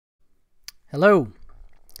Hello,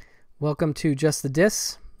 welcome to Just the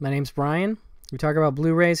Dis. My name's Brian. We talk about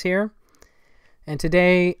Blu-rays here, and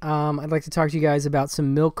today I'd like to talk to you guys about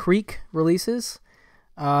some Mill Creek releases.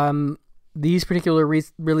 These particular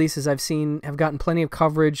releases I've seen have gotten plenty of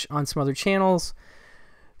coverage on some other channels,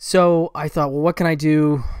 so I thought, well, what can I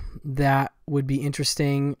do that would be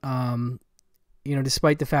interesting,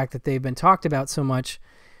 despite the fact that they've been talked about so much.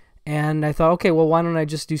 And I thought, okay, well, why don't I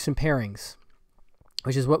just do some pairings,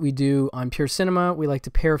 which is what we do on Pure Cinema. We like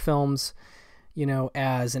to pair films,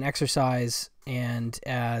 as an exercise and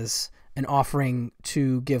as an offering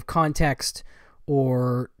to give context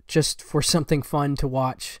or just for something fun to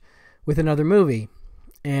watch with another movie.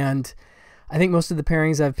 And I think most of the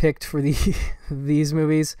pairings I've picked for these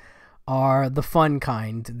movies are the fun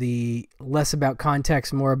kind, the less about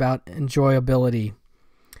context, more about enjoyability.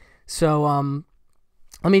 So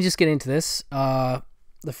let me just get into this.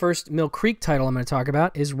 The first Mill Creek title I'm going to talk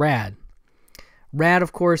about is Rad. Rad,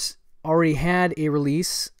 of course, already had a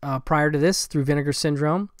release prior to this through Vinegar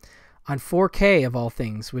Syndrome on 4K of all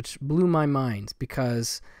things, which blew my mind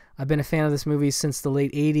because I've been a fan of this movie since the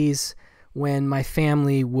late 80s when my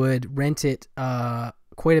family would rent it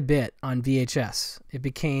quite a bit on VHS. It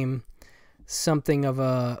became something of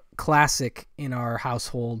a classic in our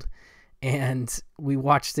household, and we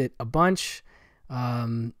watched it a bunch.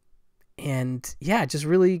 And yeah, it just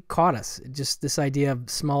really caught us. Just this idea of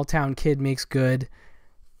small town kid makes good,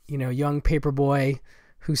 young paper boy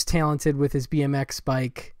who's talented with his BMX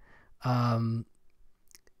bike,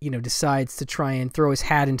 decides to try and throw his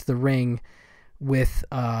hat into the ring with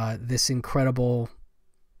this incredible,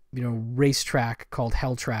 racetrack called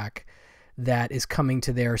Hell Track that is coming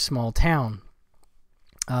to their small town.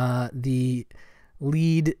 The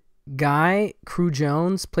lead guy, Crew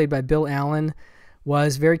Jones, played by Bill Allen,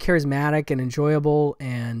 was very charismatic and enjoyable,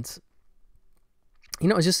 and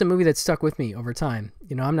it's just a movie that stuck with me over time.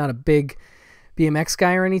 I'm not a big BMX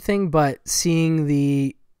guy or anything, but seeing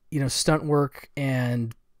the stunt work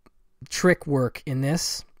and trick work in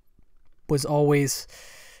this was always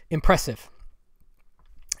impressive.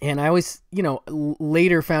 And I always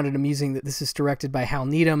later found it amusing that this is directed by Hal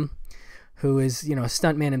Needham, who is a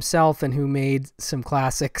stuntman himself and who made some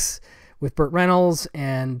classics with Burt Reynolds,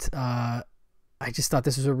 and I just thought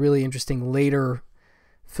this was a really interesting later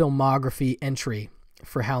filmography entry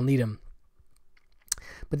for Hal Needham.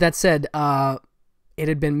 But that said, it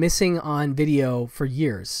had been missing on video for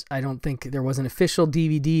years. I don't think there was an official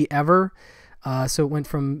DVD ever. So it went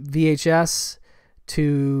from VHS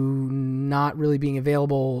to not really being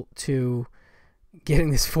available to getting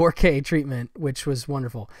this 4K treatment, which was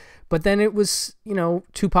wonderful. But then it was,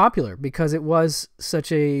 too popular because it was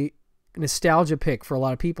such a nostalgia pick for a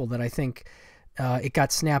lot of people that I think it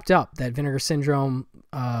got snapped up. That Vinegar Syndrome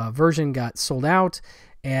version got sold out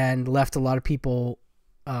and left a lot of people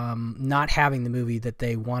not having the movie that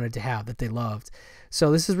they wanted to have, that they loved.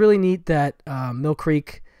 So this is really neat that Mill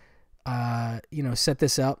Creek, set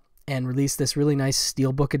this up and released this really nice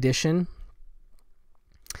steelbook edition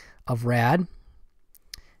of Rad.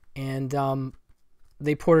 And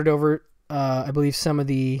they ported over, I believe, some of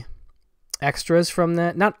the extras from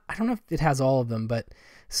that. I don't know if it has all of them, but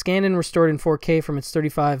scanned and restored in 4K from its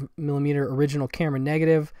 35mm original camera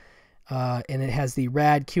negative, and it has the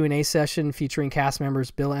Rad Q&A session featuring cast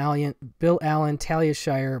members Bill Allen, Talia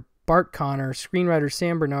Shire, Bart Connor, screenwriter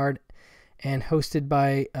Sam Bernard, and hosted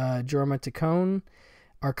by Jorma Taccone.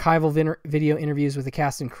 Archival video interviews with the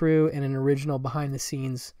cast and crew, and an original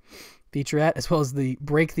behind-the-scenes featurette, as well as the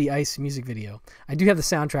Break the Ice music video. I do have the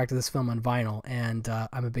soundtrack to this film on vinyl, and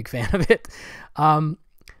I'm a big fan of it.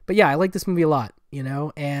 But yeah, I like this movie a lot,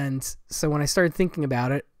 and so when I started thinking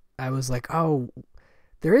about it, I was like, oh,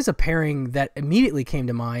 there is a pairing that immediately came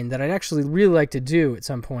to mind that I'd actually really like to do at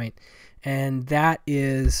some point, and that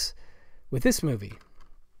is with this movie,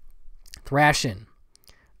 Thrashin',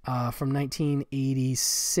 from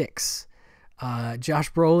 1986.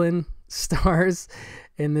 Josh Brolin stars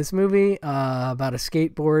in this movie about a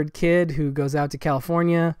skateboard kid who goes out to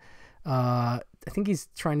California. I think he's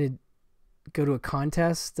trying to go to a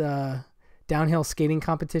contest, downhill skating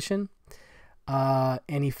competition,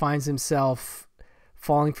 and he finds himself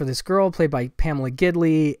falling for this girl played by Pamela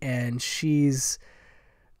Gidley, and she's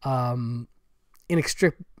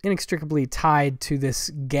inextricably tied to this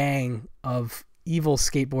gang of evil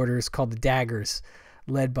skateboarders called the Daggers,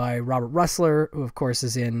 led by Robert Russler, who of course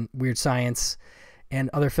is in Weird Science and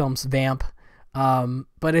other films, Vamp.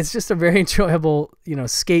 But it's just a very enjoyable,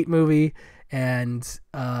 skate movie and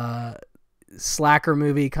slacker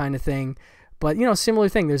movie kind of thing. But, similar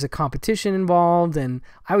thing. There's a competition involved, and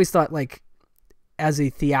I always thought, like, as a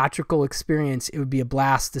theatrical experience, it would be a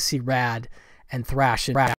blast to see Rad and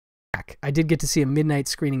Thrashin' back. I did get to see a midnight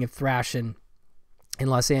screening of Thrashin' in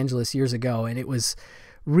Los Angeles years ago, and it was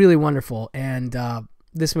really wonderful. And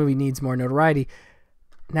this movie needs more notoriety.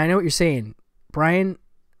 Now, I know what you're saying. Brian,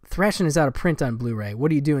 Thrashin' is out of print on Blu-ray.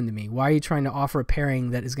 What are you doing to me? Why are you trying to offer a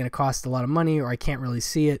pairing that is going to cost a lot of money, or I can't really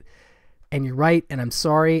see it? And you're right, and I'm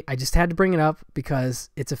sorry. I just had to bring it up because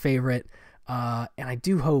it's a favorite. And I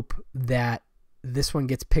do hope that this one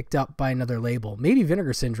gets picked up by another label. Maybe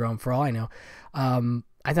Vinegar Syndrome, for all I know.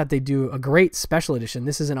 I thought they'd do a great special edition.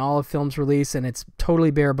 This is an Olive Films release, and it's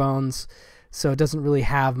totally bare bones, so it doesn't really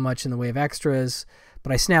have much in the way of extras.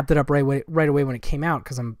 But I snapped it up right away when it came out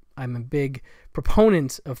because I'm a big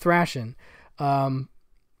proponent of Thrashin'.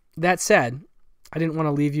 That said, I didn't want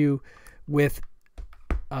to leave you with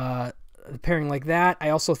a pairing like that. I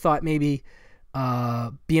also thought maybe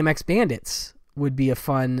BMX Bandits would be a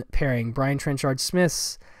fun pairing. Brian Trenchard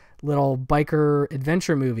Smith's little biker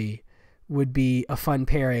adventure movie would be a fun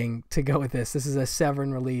pairing to go with this. This is a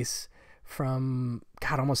Severin release from,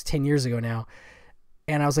 God, almost 10 years ago now.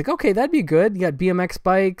 And I was like, okay, that'd be good. You got BMX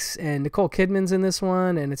bikes, and Nicole Kidman's in this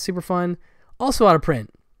one, and it's super fun. Also out of print.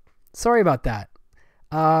 Sorry about that.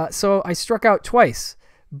 So I struck out twice,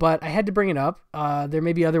 but I had to bring it up. There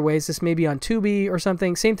may be other ways. This may be on Tubi or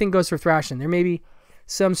something. Same thing goes for Thrashin'. There may be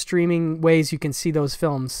some streaming ways you can see those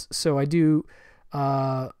films. So I do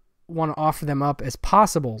want to offer them up as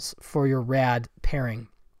possibles for your Rad pairing.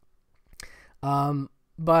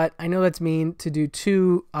 But I know that's mean to do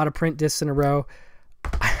 2 out-of-print discs in a row.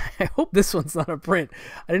 I hope this one's not a print.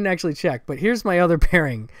 I didn't actually check, but here's my other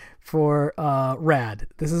pairing for Rad.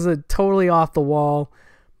 This is a totally off-the-wall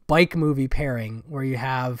bike movie pairing where you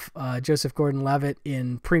have Joseph Gordon-Levitt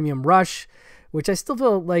in Premium Rush, which I still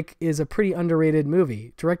feel like is a pretty underrated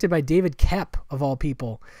movie, directed by David Koepp, of all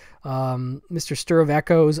people. Mr. Stir of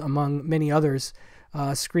Echoes, among many others,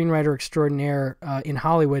 screenwriter extraordinaire in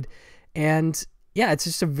Hollywood. And yeah, it's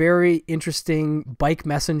just a very interesting bike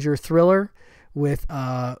messenger thriller with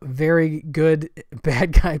a very good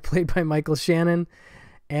bad guy played by Michael Shannon.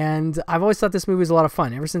 And I've always thought this movie was a lot of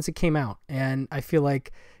fun ever since it came out. And I feel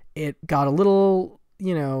like it got a little,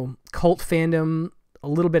 cult fandom a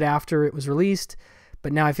little bit after it was released,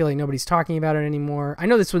 but now I feel like nobody's talking about it anymore. I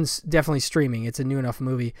know this one's definitely streaming. It's a new enough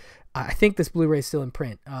movie. I think this Blu-ray is still in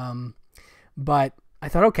print. But I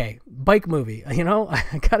thought, okay, bike movie, I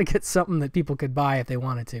got to get something that people could buy if they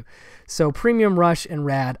wanted to. So Premium Rush and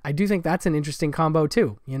Rad, I do think that's an interesting combo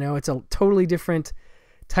too. It's a totally different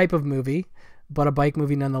type of movie, but a bike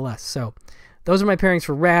movie nonetheless. So those are my pairings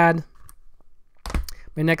for Rad.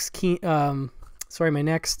 My next my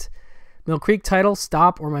next Mill Creek title,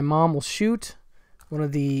 Stop or My Mom Will Shoot. One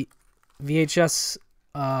of the VHS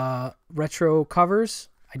retro covers.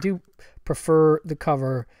 I do prefer the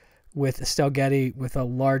cover with Estelle Getty with a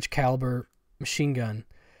large caliber machine gun.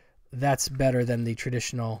 That's better than the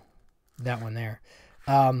traditional, that one there.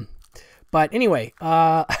 But anyway,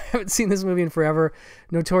 I haven't seen this movie in forever.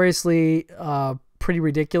 Notoriously pretty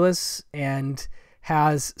ridiculous, and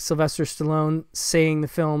has Sylvester Stallone saying the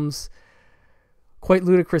film's quite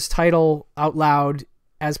ludicrous title out loud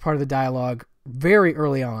as part of the dialogue very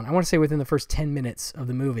early on. I want to say within the first 10 minutes of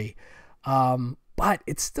the movie. But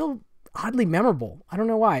it's still oddly memorable. I don't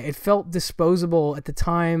know why. It felt disposable at the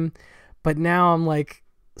time, but now I'm like,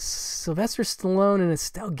 Sylvester Stallone and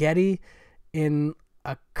Estelle Getty in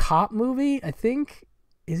a cop movie, I think.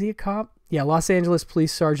 Is he a cop? Yeah, Los Angeles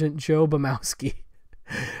Police Sergeant Joe Bumowski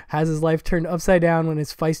has his life turned upside down when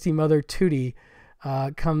his feisty mother, Tootie,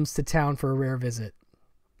 comes to town for a rare visit.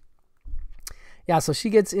 Yeah, so she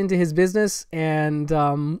gets into his business, and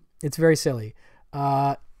it's very silly.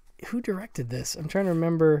 Who directed this? I'm trying to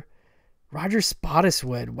remember. Roger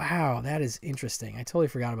Spottiswoode. Wow, that is interesting. I totally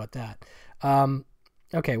forgot about that.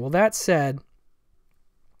 Okay, well, that said,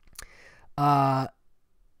 I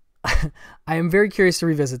am very curious to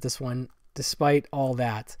revisit this one, despite all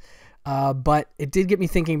that. But it did get me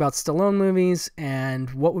thinking about Stallone movies and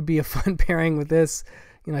what would be a fun pairing with this.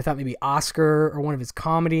 I thought maybe Oscar or one of his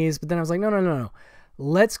comedies, but then I was like, no.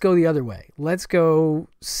 Let's go the other way. Let's go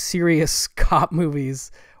serious cop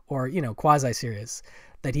movies, or, quasi-serious,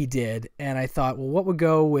 that he did. And I thought, well, what would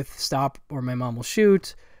go with Stop or My Mom Will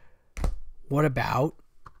Shoot? What about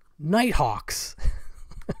Nighthawks?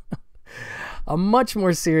 A much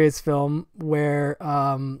more serious film where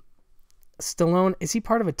Stallone, is he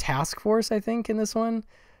part of a task force, I think, in this one?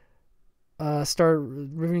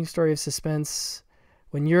 Riveting story of suspense.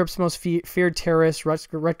 When Europe's most feared terrorist,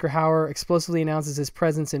 Rutger Hauer, explosively announces his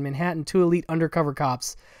presence in Manhattan, 2 elite undercover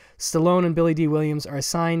cops, Stallone and Billy D. Williams, are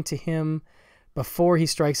assigned to him before he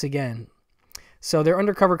strikes again. So they're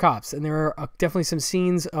undercover cops, and there are definitely some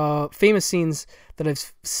scenes, famous scenes that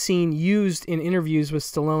I've seen used in interviews with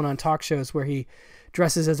Stallone on talk shows where he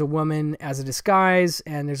dresses as a woman as a disguise,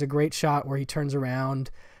 and there's a great shot where he turns around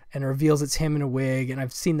and reveals it's him in a wig, and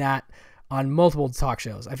I've seen that on multiple talk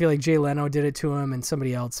shows. I feel like Jay Leno did it to him and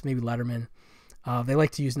somebody else, maybe Letterman. They like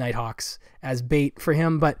to use Nighthawks as bait for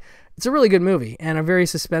him, but it's a really good movie and a very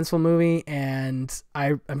suspenseful movie, and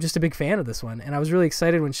I'm just a big fan of this one. And I was really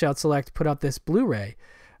excited when Shout Select put out this Blu-ray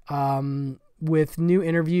with new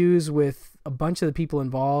interviews with a bunch of the people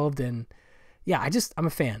involved, and yeah, I'm a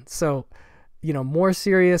fan. So, more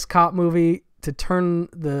serious cop movie to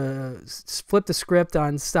flip the script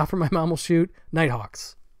on Stop or My Mom Will Shoot,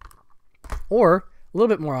 Nighthawks. Or, a little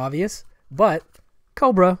bit more obvious, but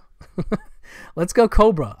Cobra. Let's go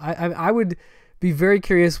Cobra. I would be very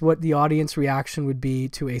curious what the audience reaction would be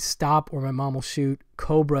to a Stop or My Mom Will Shoot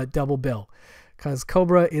Cobra double bill, because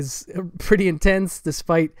Cobra is pretty intense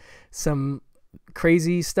despite some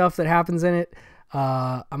crazy stuff that happens in it.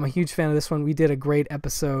 I'm a huge fan of this one. We did a great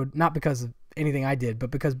episode, not because of anything I did,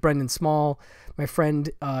 but because Brendan Small, my friend,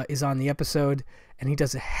 is on the episode, and he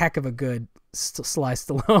does a heck of a good Sly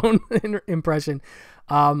Stallone impression.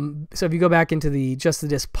 So if you go back into the Just the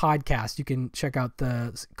Disc podcast, you can check out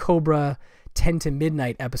the Cobra 10 to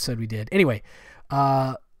Midnight episode we did. Anyway,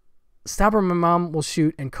 Stop or My Mom Will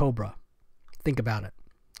Shoot and Cobra. Think about it.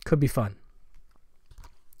 Could be fun.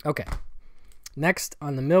 Okay. Next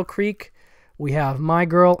on the Mill Creek, we have My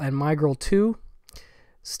Girl and My Girl 2,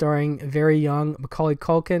 starring very young Macaulay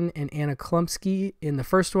Culkin and Anna Klumsky in the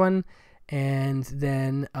first one, and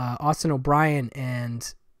then Austin O'Brien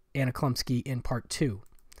and Anna Klumsky in part 2.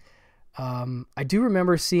 I do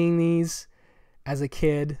remember seeing these as a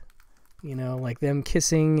kid, like them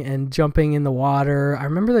kissing and jumping in the water. I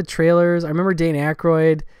remember the trailers. I remember Dane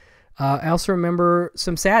Aykroyd. I also remember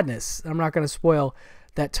some sadness I'm not going to spoil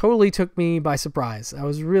that totally took me by surprise. I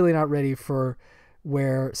was really not ready for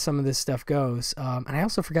where some of this stuff goes. And I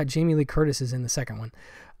also forgot Jamie Lee Curtis is in the second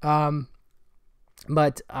one.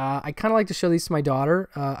 But I kind of like to show these to my daughter.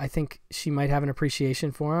 I think she might have an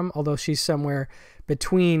appreciation for them, although she's somewhere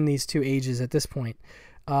between these two ages at this point.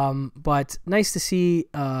 But nice to see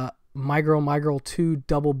My Girl 2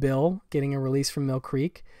 double bill getting a release from Mill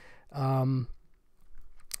Creek. And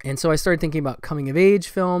so I started thinking about coming of age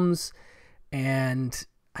films, and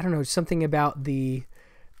I don't know, something about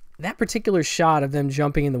that particular shot of them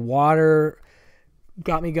jumping in the water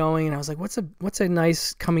got me going, and I was like, what's a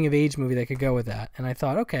nice coming of age movie that could go with that? And I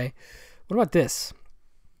thought, okay, what about this?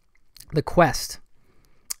 The Quest.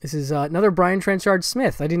 This is another Brian Trenchard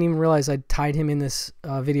Smith. I didn't even realize I tied him in this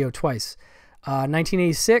video twice.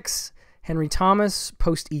 1986, Henry Thomas,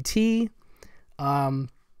 post E.T.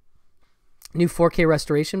 New 4K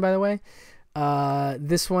restoration, by the way.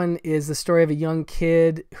 This one is the story of a young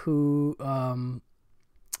kid who I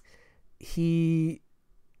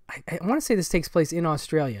want to say this takes place in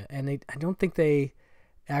Australia, and I don't think they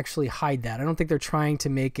actually hide that. I don't think they're trying to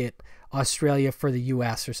make it Australia for the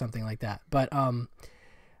US or something like that. But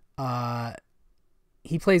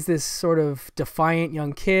he plays this sort of defiant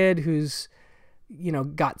young kid who's,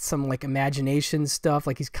 got some like imagination stuff.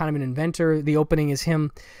 Like he's kind of an inventor. The opening is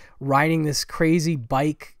him riding this crazy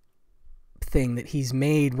bike thing that he's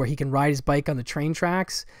made where he can ride his bike on the train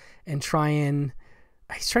tracks and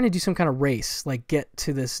he's trying to do some kind of race, like get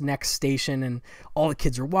to this next station, and all the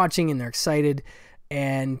kids are watching and they're excited.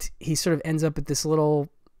 And he sort of ends up at this little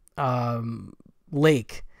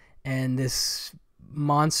lake, and this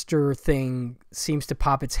monster thing seems to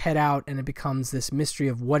pop its head out, and it becomes this mystery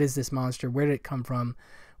of what is this monster? Where did it come from?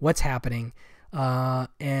 What's happening?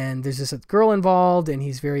 And there's this girl involved, and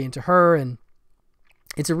he's very into her, and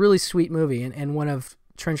it's a really sweet movie and one of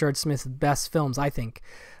Trenchard Smith's best films, I think.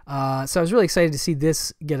 So I was really excited to see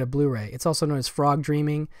this get a Blu-ray. It's also known as Frog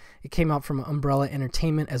Dreaming. It came out from Umbrella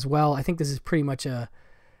Entertainment as well. I think this is pretty much a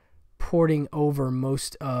porting over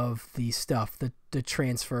most of the stuff, the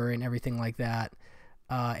transfer and everything like that,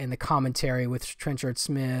 and the commentary with Trenchard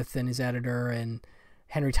Smith and his editor and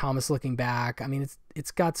Henry Thomas looking back. I mean,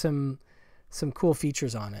 it's got some cool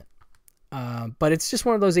features on it. But it's just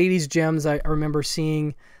one of those 80s gems I remember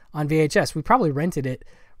seeing on VHS. We probably rented it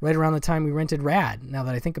right around the time we rented Rad, now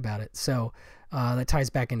that I think about it. So that ties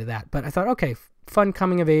back into that. But I thought, okay, fun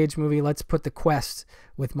coming-of-age movie. Let's put The Quest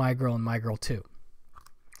with My Girl and My Girl 2.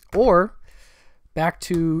 Or, back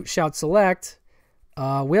to Shout Select,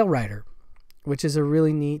 Whale Rider, which is a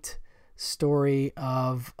really neat story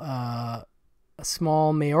of a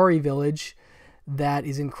small Maori village that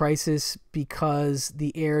is in crisis because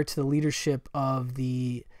the heir to the leadership of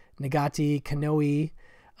the Ngati Kanohi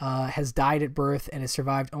has died at birth and is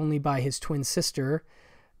survived only by his twin sister.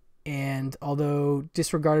 And although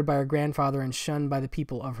disregarded by her grandfather and shunned by the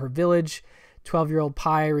people of her village, 12-year-old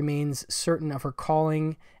Pi remains certain of her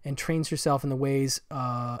calling and trains herself in the ways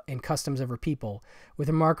and customs of her people. With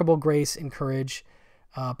remarkable grace and courage,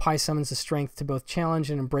 Pi summons the strength to both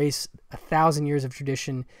challenge and embrace 1,000 years of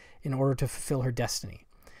tradition in order to fulfill her destiny.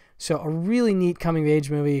 So a really neat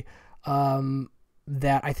coming-of-age movie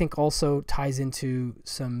that I think also ties into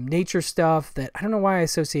some nature stuff that I don't know why I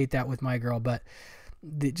associate that with My Girl, but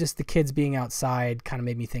just the kids being outside kind of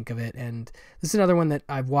made me think of it. And this is another one that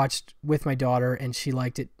I've watched with my daughter, and she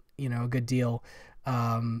liked it, a good deal.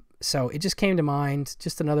 So it just came to mind,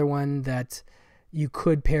 just another one that you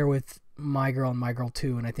could pair with My Girl and My Girl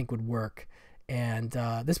 2, and I think would work. And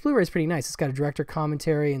this Blu-ray is pretty nice. It's got a director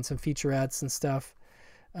commentary and some featurettes and stuff.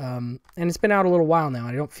 And it's been out a little while now.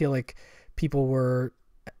 I don't feel like people were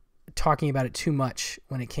talking about it too much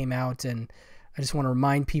when it came out, and I just want to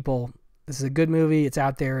remind people this is a good movie. It's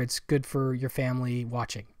out there. It's good for your family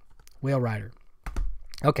watching. Whale Rider.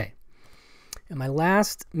 Okay. And my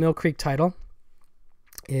last Mill Creek title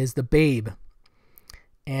is The Babe.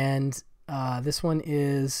 And this one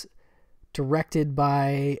is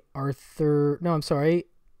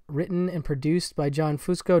written and produced by John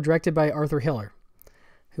Fusco, directed by Arthur Hiller,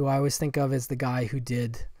 who I always think of as the guy who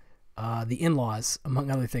did The In-Laws, among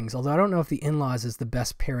other things. Although I don't know if The In-Laws is the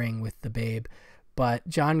best pairing with The Babe. But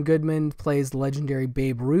John Goodman plays the legendary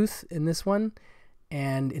Babe Ruth in this one.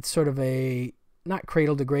 And it's sort of a, not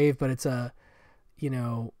cradle to grave, but it's a,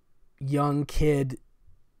 young kid,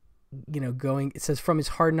 going, it says, from his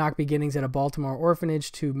hard knock beginnings at a Baltimore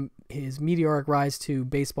orphanage to his meteoric rise to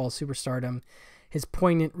baseball superstardom, his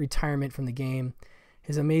poignant retirement from the game.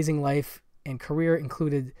 His amazing life and career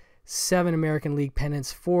included 7 American League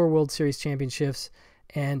pennants, 4 World Series championships,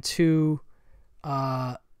 and two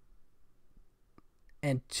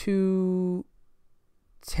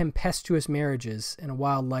tempestuous marriages and a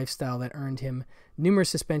wild lifestyle that earned him numerous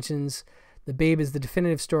suspensions. The Babe is the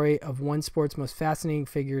definitive story of one sport's most fascinating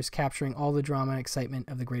figures, capturing all the drama and excitement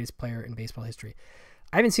of the greatest player in baseball history.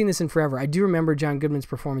 I haven't seen this in forever. I do remember John Goodman's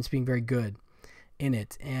performance being very good in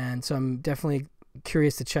it, and so I'm definitely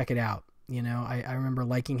curious to check it out. I remember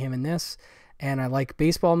liking him in this, and I like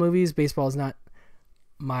baseball movies. Baseball is not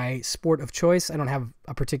my sport of choice. I don't have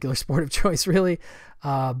a particular sport of choice really,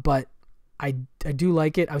 but I do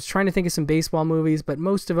like it. I was trying to think of some baseball movies, but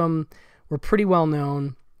most of them were pretty well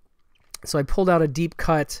known. So I pulled out a deep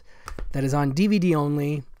cut that is on DVD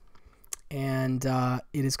only, and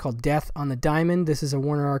it is called Death on the Diamond. This is a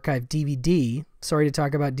Warner Archive DVD. Sorry to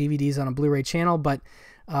talk about DVDs on a Blu-ray channel, but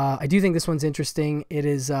I do think this one's interesting. It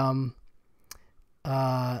is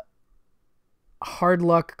hard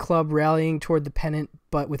luck club rallying toward the pennant,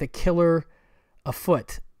 but with a killer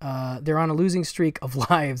afoot. They're on a losing streak of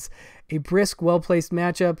lives. A brisk, well-placed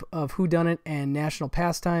matchup of whodunit and national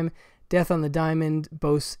pastime. Death on the Diamond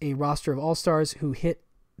boasts a roster of all-stars who hit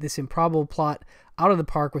this improbable plot out of the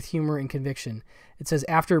park with humor and conviction. It says,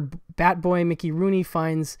 after Bat Boy Mickey Rooney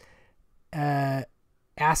finds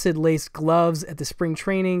acid-laced gloves at the spring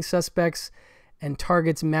training, suspects and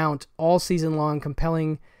targets mount all season long,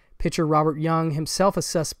 compelling pitcher Robert Young, himself a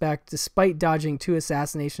suspect, despite dodging 2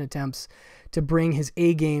 assassination attempts, to bring his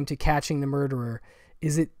A game to catching the murderer.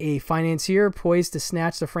 Is it a financier poised to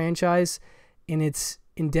snatch the franchise from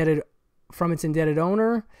its indebted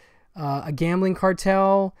owner? A gambling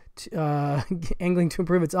cartel angling to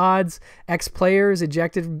improve its odds? Ex-players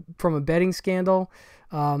ejected from a betting scandal?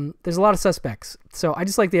 There's a lot of suspects. So I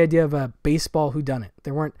just like the idea of a baseball whodunit.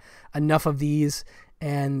 There weren't enough of these,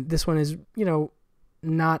 and this one is,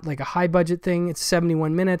 not like a high budget thing. It's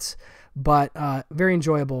 71 minutes, but very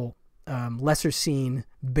enjoyable, lesser seen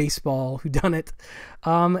baseball whodunit.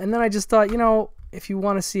 And then I just thought, if you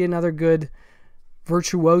want to see another good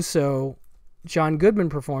virtuoso John Goodman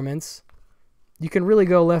performance, you can really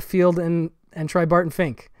go left field and try Barton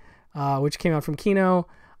Fink, which came out from Kino.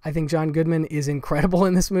 I think John Goodman is incredible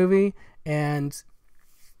in this movie, and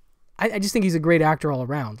I just think he's a great actor all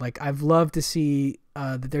around. Like, I've loved to see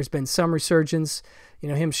that there's been some resurgence,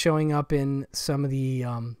 him showing up in some of the,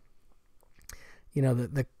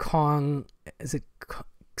 the Kong, is it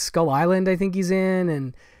Skull Island, I think he's in,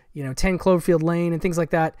 and, 10 Cloverfield Lane and things like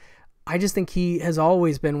that. I just think he has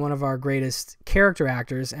always been one of our greatest character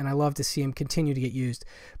actors, and I love to see him continue to get used.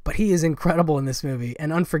 But he is incredible in this movie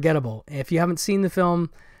and unforgettable. If you haven't seen the film,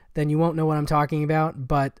 then you won't know what I'm talking about,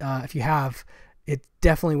 but if you have, it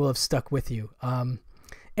definitely will have stuck with you.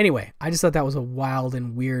 Anyway, I just thought that was a wild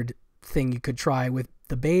and weird thing you could try with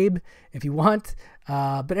The Babe if you want.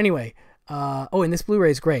 But anyway, Oh, and this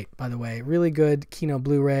Blu-ray is great, by the way. Really good Kino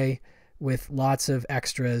Blu-ray with lots of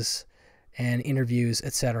extras and interviews,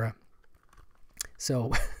 etc.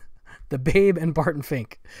 So, The Babe and Barton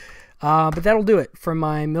Fink. But that'll do it for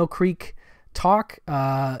my Mill Creek talk.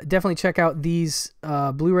 Definitely check out these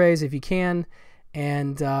Blu-rays if you can.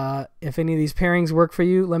 And if any of these pairings work for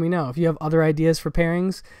you, let me know. If you have other ideas for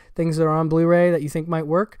pairings, things that are on Blu-ray that you think might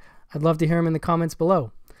work, I'd love to hear them in the comments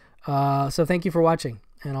below. So thank you for watching,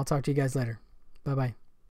 and I'll talk to you guys later. Bye-bye.